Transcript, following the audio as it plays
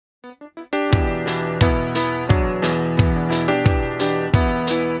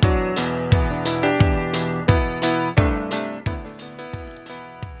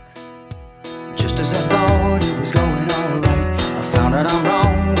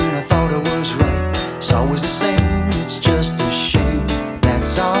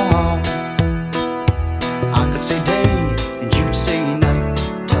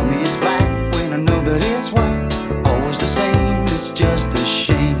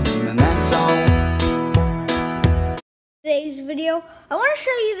video, I want to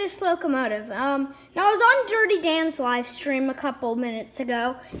show you this locomotive. Now I was on Dirty Dan's live stream a couple minutes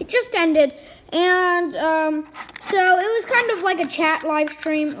ago. It just ended, and so it was kind of like a chat live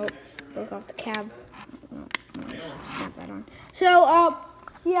stream. Oh, broke off the cab. Snap that on. So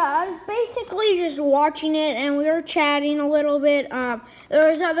yeah, I was basically just watching it, and we were chatting a little bit. There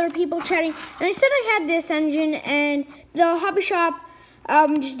was other people chatting, and I said I had this engine, and the hobby shop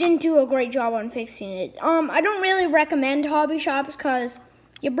just didn't do a great job on fixing it. I don't really recommend hobby shops because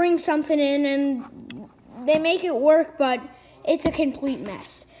you bring something in and they make it work, but it's a complete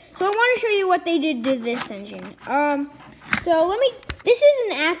mess. So I want to show you what they did to this engine. This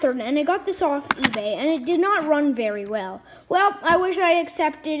is an Athearn, and I got this off eBay, and it did not run very well. Well, I wish I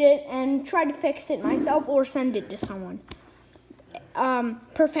accepted it and tried to fix it myself or send it to someone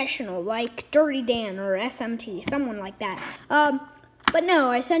professional, like Dirty Dan or SMT, someone like that. But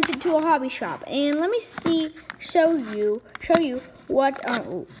no, I sent it to a hobby shop, and let me show you what,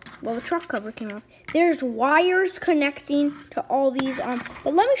 well, the truck cover came off. There's wires connecting to all these,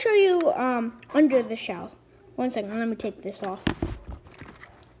 but let me show you, under the shell. One second, let me take this off.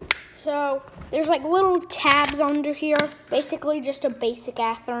 So, there's like little tabs under here, basically just a basic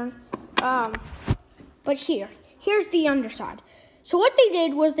Athearn. But here's the underside. So what they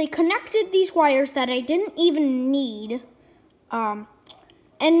did was they connected these wires that I didn't even need, and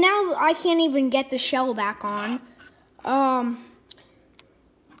now I can't even get the shell back on.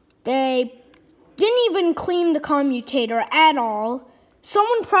 They didn't even clean the commutator at all.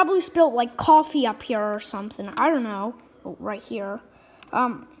 Someone probably spilled like coffee up here or something. I don't know. Oh, right here.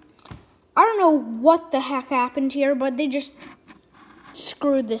 I don't know what the heck happened here, but they just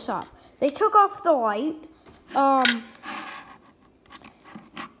screwed this up. They took off the light.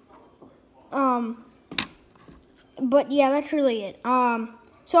 But yeah, that's really it.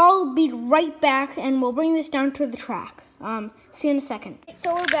 So I'll be right back, and we'll bring this down to the track. See you in a second.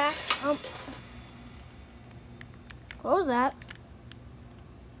 So we're back. What was that?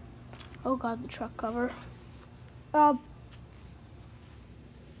 Oh God, the truck cover.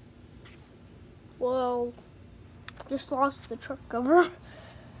 Well, just lost the truck cover.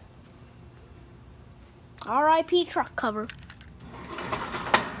 R.I.P. truck cover.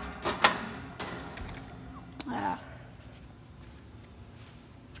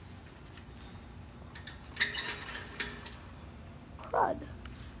 Crud.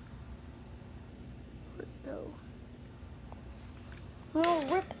 Where'd it go? I'll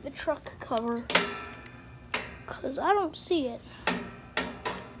rip the truck cover, because I don't see it.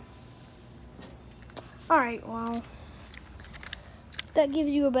 Alright, well, that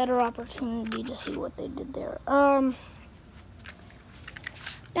gives you a better opportunity to see what they did there. Now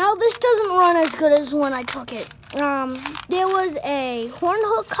this doesn't run as good as when I took it. There was a horn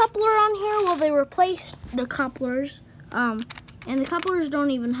hook coupler on here. Well, they replaced the couplers, and the couplers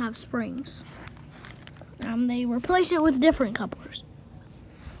don't even have springs. They replaced it with different couplers.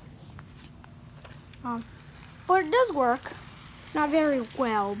 But it does work. Not very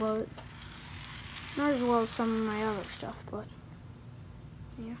well, but not as well as some of my other stuff, but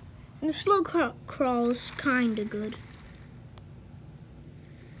yeah. And the slow crawl is kinda good.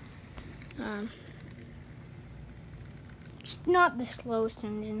 It's not the slowest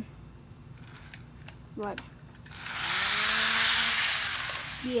engine, but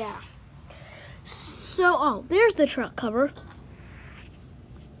yeah. So, oh, there's the truck cover.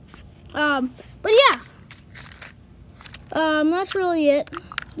 But yeah, that's really it.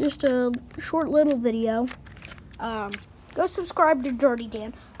 Just a short little video. Go subscribe to Dirty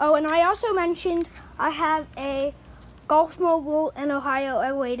Dan. Oh, and I also mentioned I have a Golf Mobile in Ohio,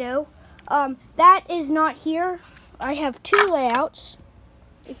 Aledo. That is not here. I have two layouts.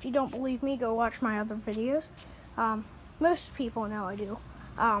 If you don't believe me, go watch my other videos. Most people know I do.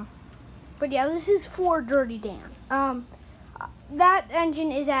 But yeah, this is for Dirty Dan. That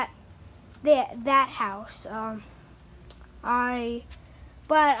engine is at that house.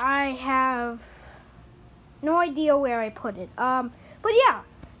 But I have no idea where I put it. But yeah,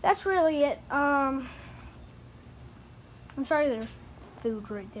 that's really it. I'm sorry, there's food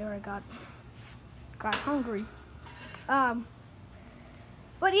right there. I got hungry.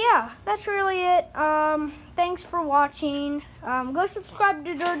 But yeah, that's really it. Thanks for watching. Go subscribe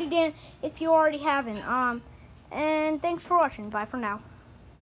to Dirty Dan if you already haven't. And thanks for watching. Bye for now.